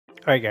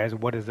Alright guys,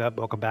 what is up?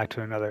 Welcome back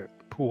to another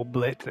pool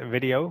blitz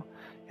video.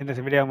 In this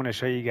video I'm going to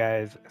show you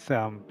guys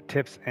some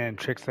tips and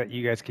tricks that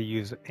you guys can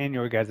use in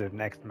your guys'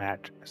 next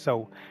match.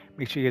 So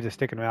make sure you guys are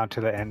sticking around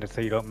to the end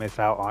so you don't miss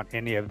out on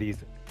any of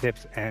these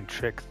tips and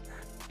tricks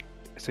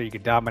so you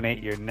can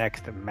dominate your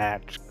next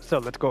match. So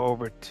let's go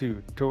over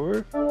to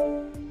tour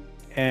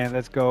and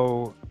let's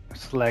go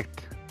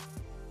select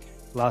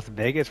Las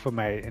Vegas for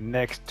my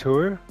next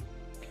tour,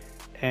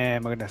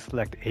 and we're going to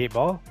select 8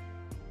 ball.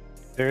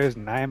 There is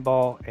 9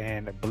 ball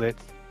and a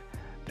blitz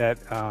that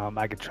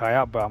I could try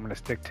out, but I'm going to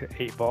stick to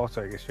 8 ball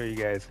so I can show you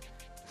guys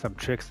some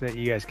tricks that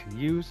you guys can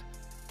use.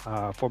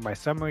 For my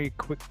summary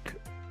quick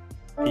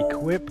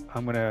equip,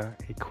 I'm going to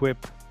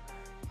equip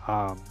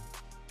um,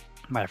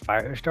 my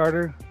fire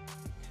starter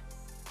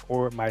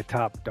or my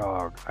top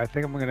dog. I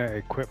think I'm going to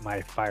equip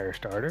my fire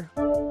starter.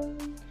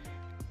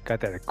 Got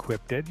that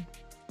equipped.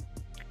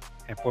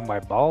 And for my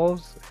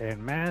balls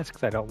and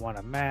masks, I don't want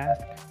a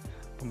mask.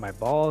 For my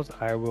balls,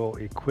 I will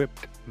equip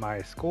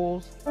my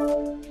skulls.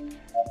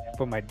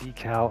 For my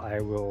decal, I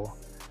will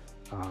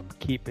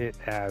keep it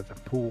as a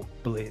pool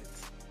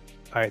blitz.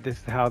 Alright, this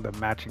is how the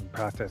matching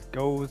process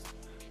goes.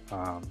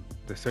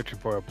 They're searching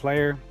for a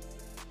player,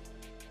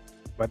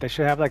 but they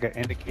should have like an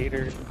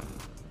indicator.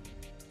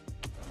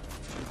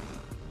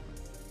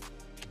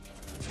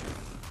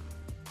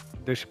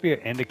 There should be an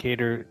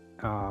indicator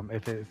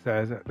if it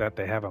says that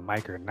they have a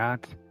mic or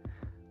not.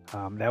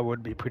 That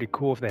would be pretty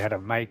cool if they had a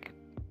mic,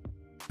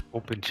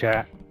 open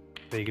chat,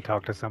 that you could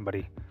talk to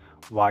somebody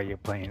while you're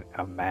playing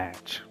a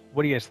match.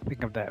 What do you guys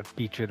think of that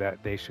feature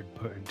that they should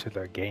put into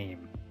the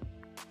game?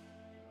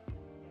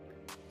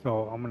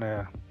 So I'm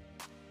gonna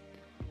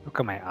look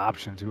at my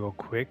options real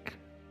quick.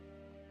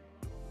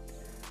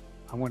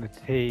 I'm gonna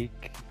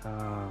take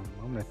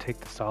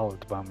the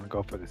solids, but I'm gonna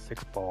go for the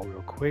 6 ball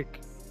real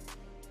quick.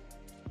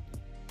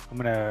 I'm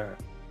gonna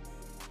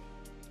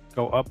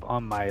go up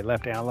on my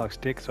left analog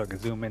stick so I can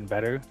zoom in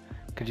better,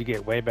 because you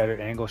get way better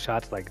angle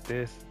shots like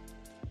this.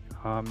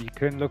 You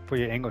can look for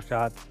your angle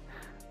shots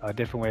a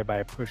different way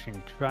by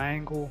pushing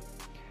triangle.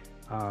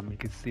 You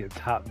can see a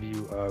top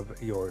view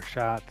of your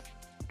shots.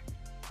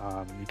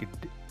 You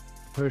could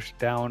push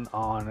down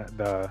on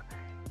the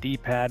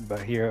D-pad,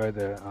 but here are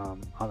the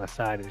on the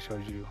side it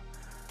shows you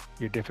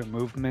your different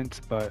movements.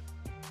 But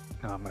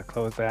I'm gonna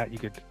close that. You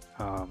could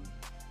on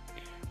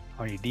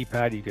your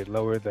D-pad you could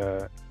lower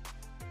the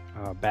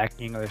back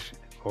English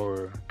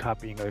or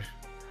top English.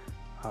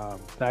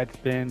 Side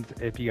spins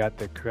if you got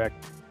the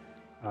correct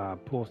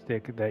pull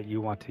stick that you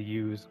want to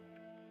use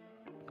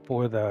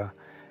for the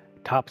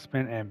top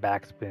spin and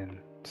back spin.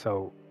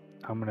 So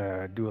I'm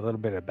gonna do a little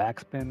bit of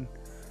back spin.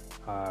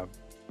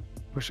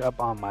 Push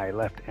up on my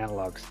left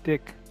analog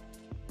stick.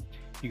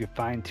 You can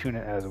fine tune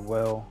it as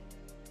well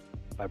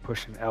by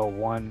pushing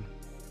L1.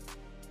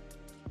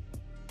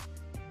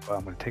 But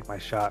I'm gonna take my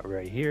shot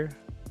right here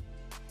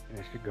and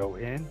it should go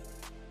in.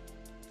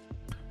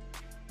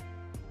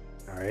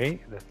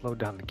 Alright, let's slow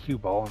down the cue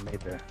ball and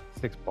make the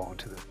 6 ball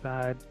into the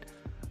side.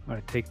 I'm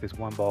going to take this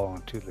 1 ball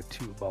onto the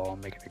 2 ball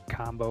and make it a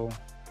combo.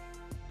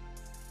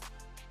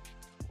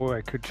 Or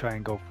I could try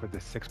and go for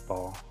the 6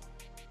 ball.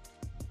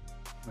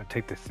 I'm going to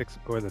take the 6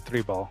 or the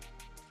 3 ball.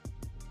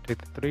 Take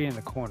the 3 in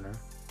the corner.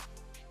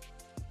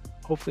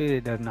 Hopefully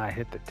it does not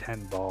hit the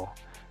 10 ball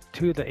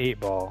to the 8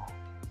 ball.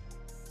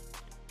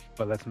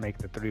 But let's make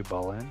the 3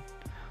 ball in.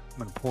 I'm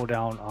going to pull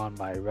down on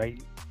my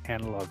right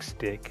analog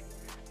stick.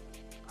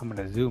 I'm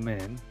going to zoom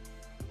in.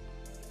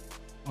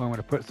 Or I'm going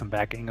to put some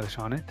back English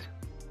on it.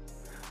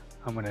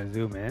 I'm going to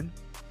zoom in.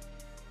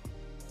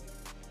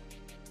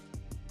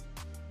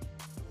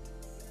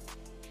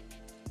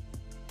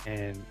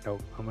 And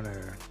nope, I'm going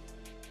to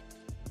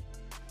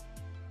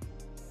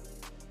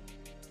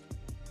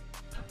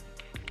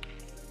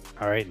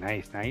Alright,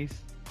 nice.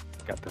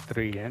 Got the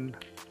 3 in.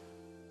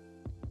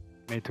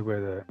 Made to where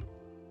the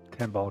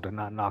 10 ball did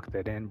not knock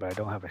that in, but I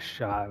don't have a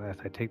shot unless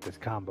I take this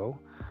combo.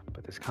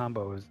 But this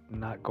combo is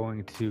not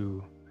going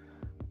to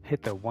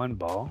hit the 1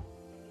 ball.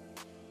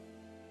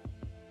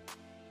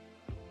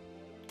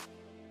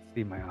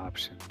 See my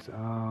options.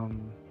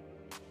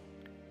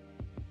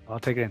 I'll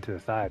take it into the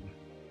side.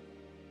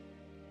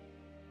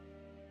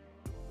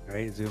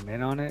 Alright, zoom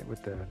in on it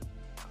with the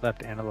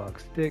left analog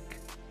stick.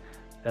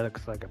 That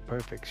looks like a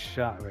perfect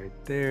shot right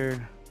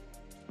there.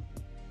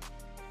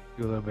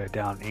 Do a little bit of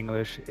down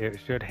English.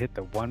 It should hit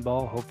the 1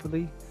 ball,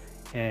 hopefully,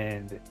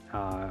 and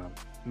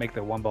make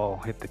the 1 ball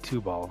hit the 2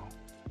 ball.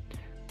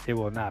 It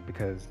will not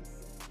because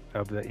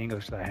of the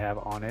English that I have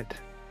on it.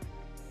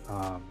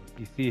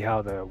 You see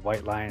how the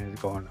white line is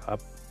going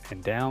up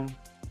and down?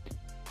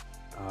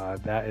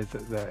 That is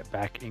the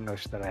back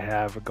English that I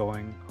have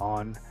going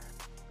on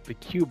the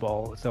cue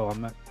ball. So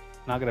I'm not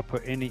going to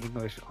put any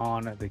English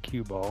on the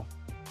cue ball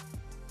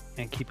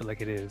and keep it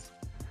like it is.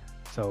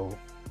 So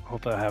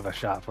hopefully I'll have a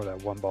shot for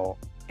that 1 ball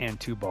and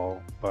 2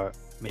 ball, but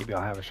maybe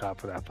I'll have a shot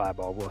for that 5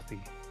 ball. We'll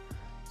see.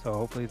 So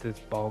hopefully this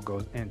ball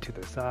goes into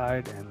the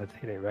side, and let's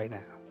hit it right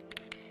now.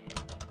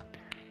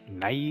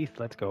 Nice,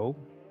 let's go.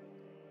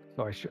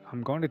 So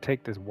I'm going to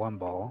take this 1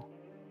 ball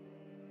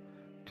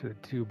to the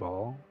 2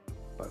 ball,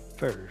 but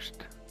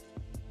first,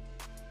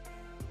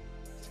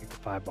 sink the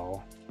 5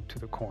 ball to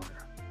the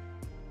corner.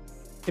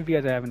 If you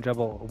guys are having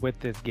trouble with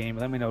this game,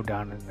 let me know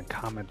down in the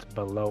comments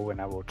below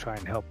and I will try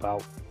and help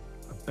out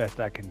the best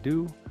I can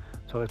do.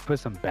 So let's put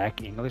some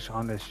back English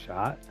on this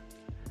shot.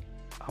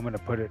 I'm going to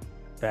put it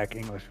back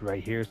English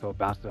right here so it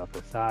bounces off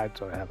the side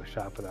so I have a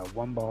shot for that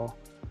 1 ball.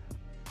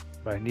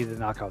 But I need to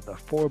knock out the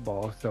 4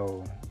 ball,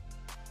 so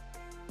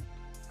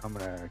I'm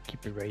going to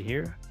keep it right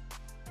here.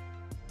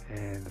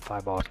 And the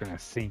 5 ball is going to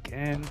sink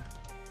in.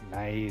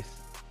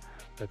 Nice.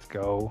 Let's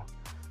go.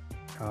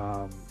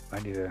 I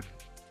need to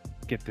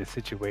get this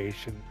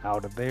situation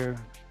out of there.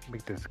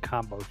 Make this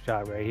combo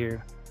shot right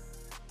here.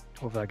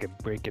 Hopefully I can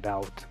break it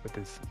out with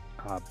this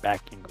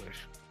back English.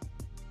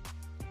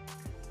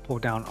 Pull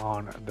down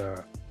on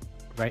the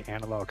right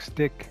analog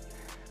stick.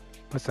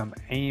 Put some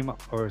aim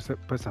or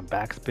put some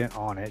backspin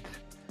on it.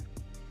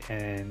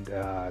 And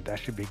that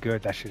should be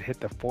good. That should hit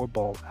the 4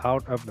 ball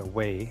out of the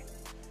way.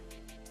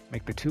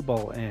 Make the 2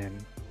 ball in.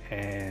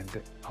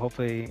 And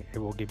hopefully it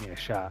will give me a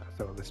shot.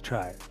 So let's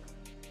try it.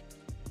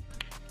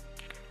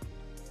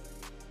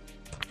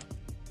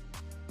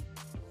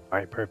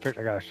 Alright, perfect.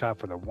 I got a shot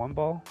for the 1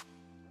 ball.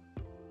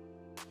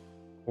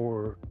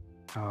 Or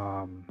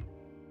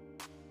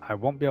I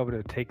won't be able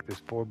to take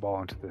this 4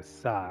 ball into the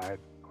side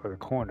or the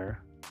corner.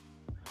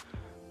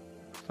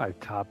 Side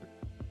top.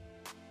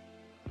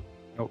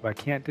 Nope, I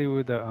can't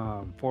do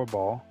the 4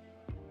 ball.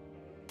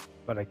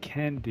 But I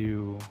can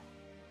do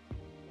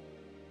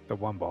the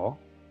 1 ball.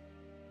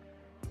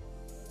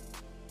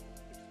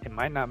 It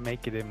might not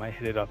make it, it might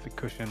hit it off the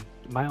cushion.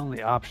 My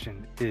only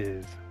option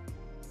is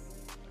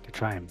to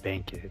try and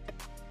bank it.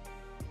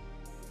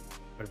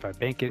 But if I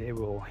bank it, it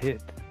will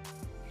hit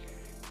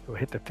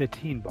the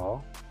 15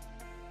 ball.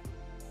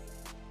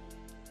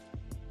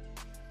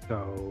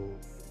 So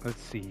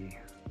let's see.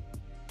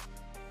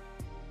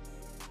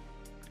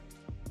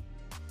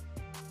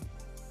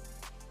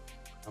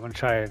 I'm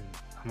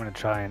gonna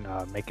try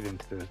and make it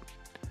into the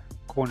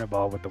corner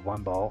ball with the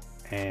 1 ball,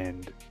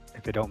 and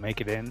if it don't make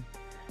it in,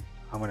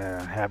 I'm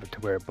gonna have it to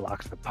where it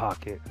blocks the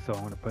pocket. So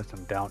I'm gonna put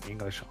some down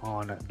English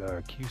on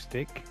the cue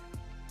stick.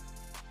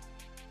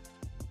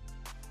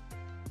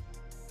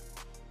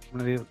 I'm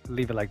gonna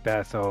leave it like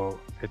that so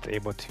it's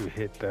able to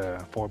hit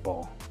the 4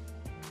 ball.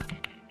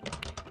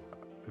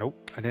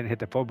 Nope, I didn't hit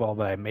the 4 ball,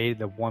 but I made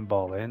the 1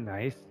 ball in.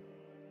 Nice.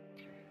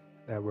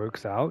 That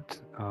works out.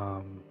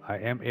 I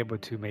am able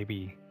to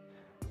maybe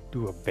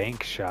do a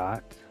bank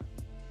shot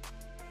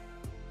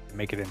and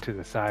make it into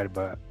the side,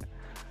 but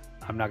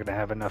I'm not gonna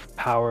have enough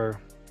power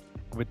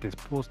with this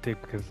pool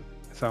stick because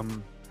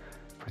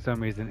for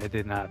some reason it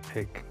did not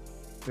pick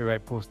the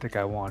right pool stick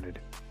I wanted.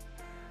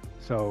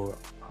 So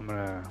I'm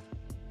gonna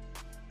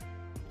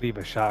leave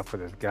a shot for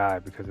this guy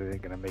because it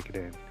ain't gonna make it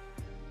in.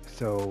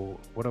 So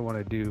what I want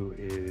to do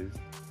is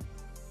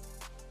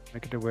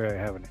make it to where I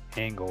have an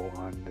angle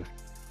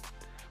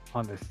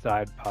on this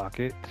side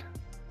pocket,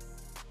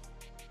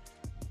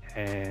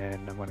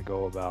 and I'm gonna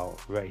go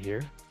about right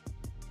here.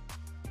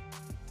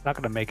 Not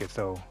gonna make it,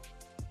 so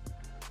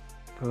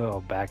put a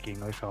little back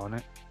English on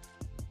it.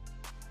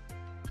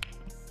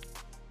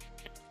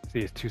 See,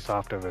 it's too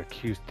soft of a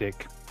cue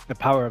stick. The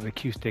power of the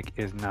cue stick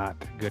is not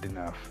good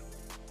enough.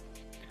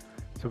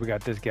 So we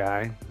got this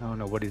guy. I don't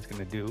know what he's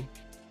gonna do.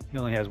 He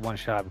only has 1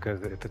 shot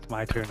because if it's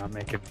my turn, I'm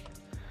making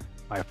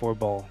my 4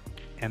 ball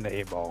and the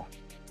 8 ball.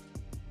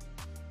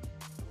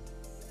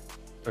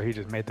 So he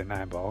just made the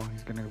 9 ball.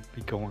 He's gonna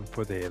be going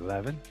for the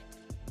 11.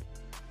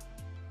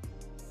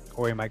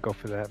 Or he might go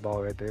for that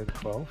ball right there, the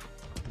 12.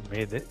 He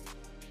made it.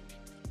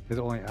 His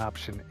only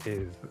option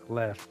is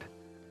left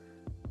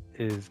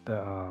is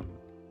the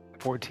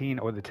 14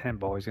 or the 10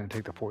 ball. He's gonna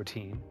take the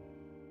 14.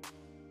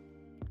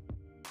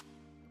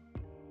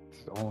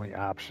 It's the only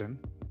option.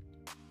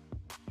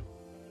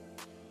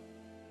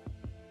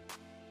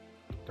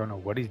 Don't know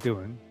what he's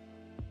doing.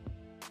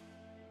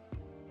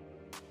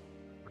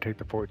 We'll take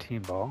the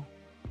 14 ball.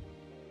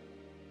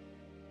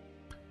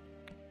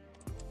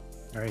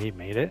 Alright, he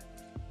made it.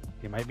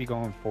 He might be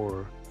going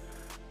for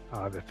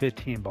the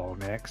 15 ball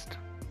next.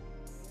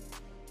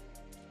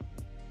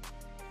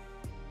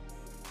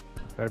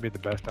 That'd be the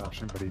best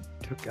option, but he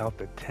took out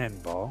the 10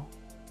 ball.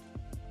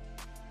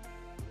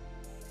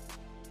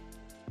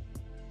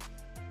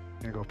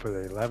 Gonna go for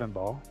the 11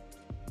 ball.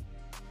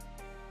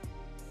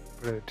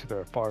 Put it to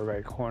the far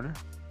right corner.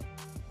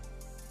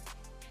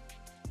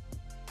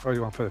 Or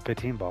you want for the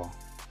 15 ball?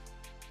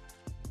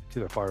 To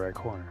the far right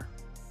corner.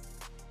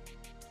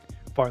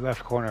 Far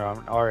left corner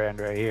on our end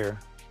right here.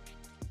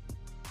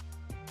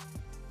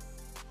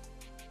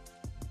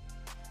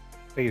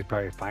 I think he's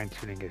probably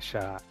fine-tuning his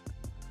shot.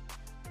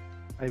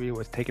 Maybe it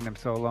was taking him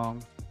so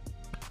long.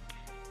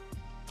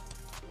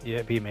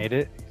 Yep, he made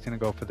it. He's gonna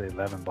go for the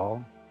 11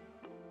 ball.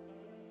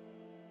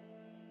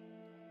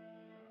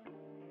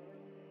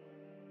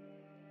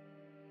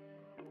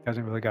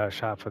 Hasn't really got a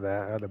shot for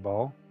that other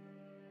ball.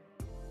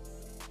 So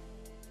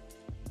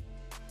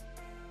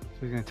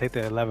he's gonna take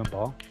the 11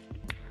 ball.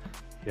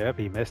 Yep,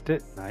 he missed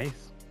it.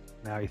 Nice.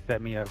 Now he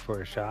set me up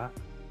for a shot.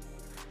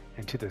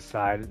 and to the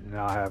side, and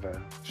I'll have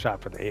a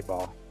shot for the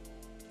 8-ball.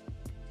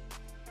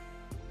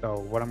 So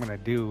what I'm going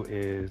to do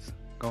is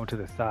go to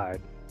the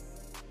side.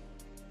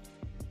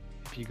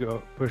 If you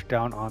go push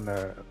down on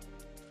the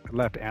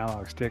left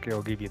analog stick, it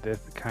will give you this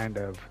kind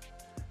of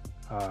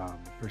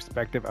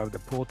perspective of the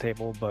pool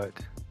table, but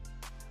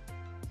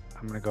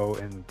I'm going to go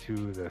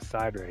into the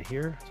side right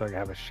here so I can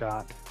have a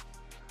shot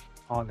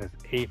on this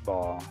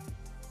 8-ball.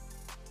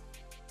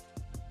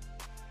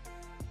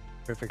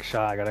 Perfect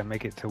shot. I got to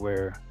make it to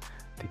where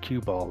the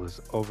cue ball is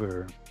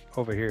over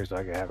here so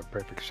I can have a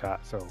perfect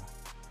shot. So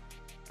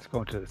let's go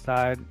into the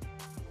side,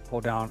 pull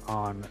down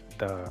on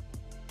the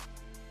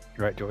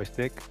right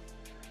joystick,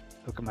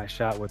 look at my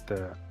shot with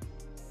the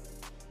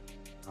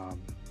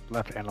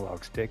left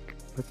analog stick,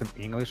 put some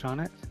English on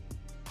it,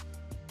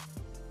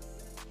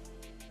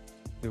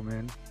 zoom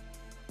in.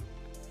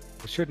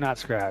 It should not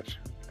scratch.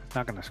 It's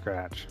not going to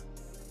scratch.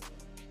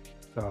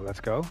 So let's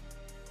go.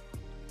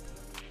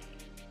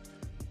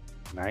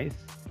 Nice.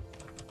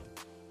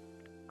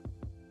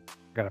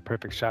 Got a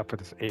perfect shot for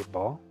this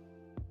 8-ball.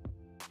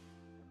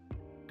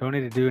 Don't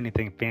need to do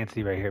anything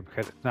fancy right here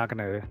because it's not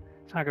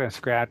gonna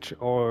scratch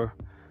or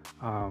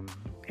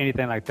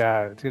anything like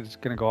that. It's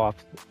just gonna go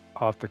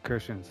off the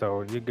cushion.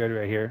 So you're good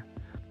right here.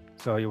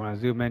 So you want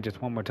to zoom in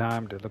just one more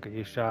time to look at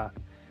your shot,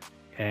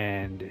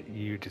 and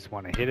you just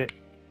want to hit it,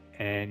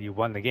 and you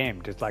won the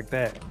game just like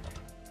that.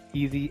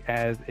 Easy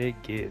as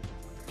it gets.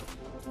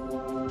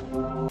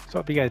 So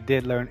if you guys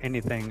did learn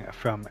anything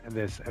from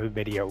this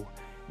video,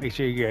 make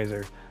sure you guys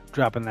are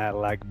dropping that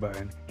like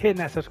button, hitting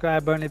that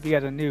subscribe button if you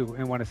guys are new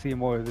and want to see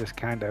more of this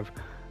kind of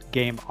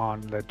game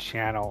on the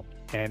channel.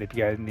 And if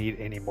you guys need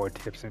any more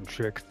tips and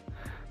tricks,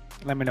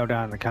 let me know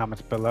down in the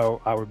comments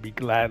below. I would be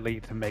gladly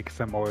to make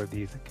some more of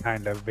these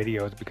kind of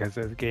videos because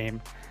this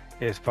game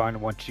is fun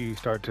once you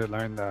start to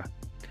learn the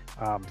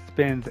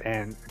spins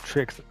and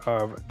tricks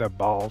of the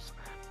balls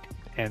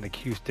and the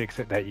cue sticks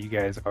that you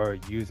guys are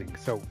using.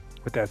 So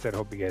with that said,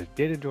 hope you guys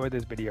did enjoy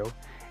this video,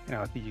 and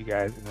I'll see you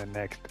guys in the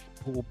next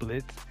Pool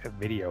Blitz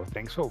video.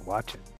 Thanks for watching.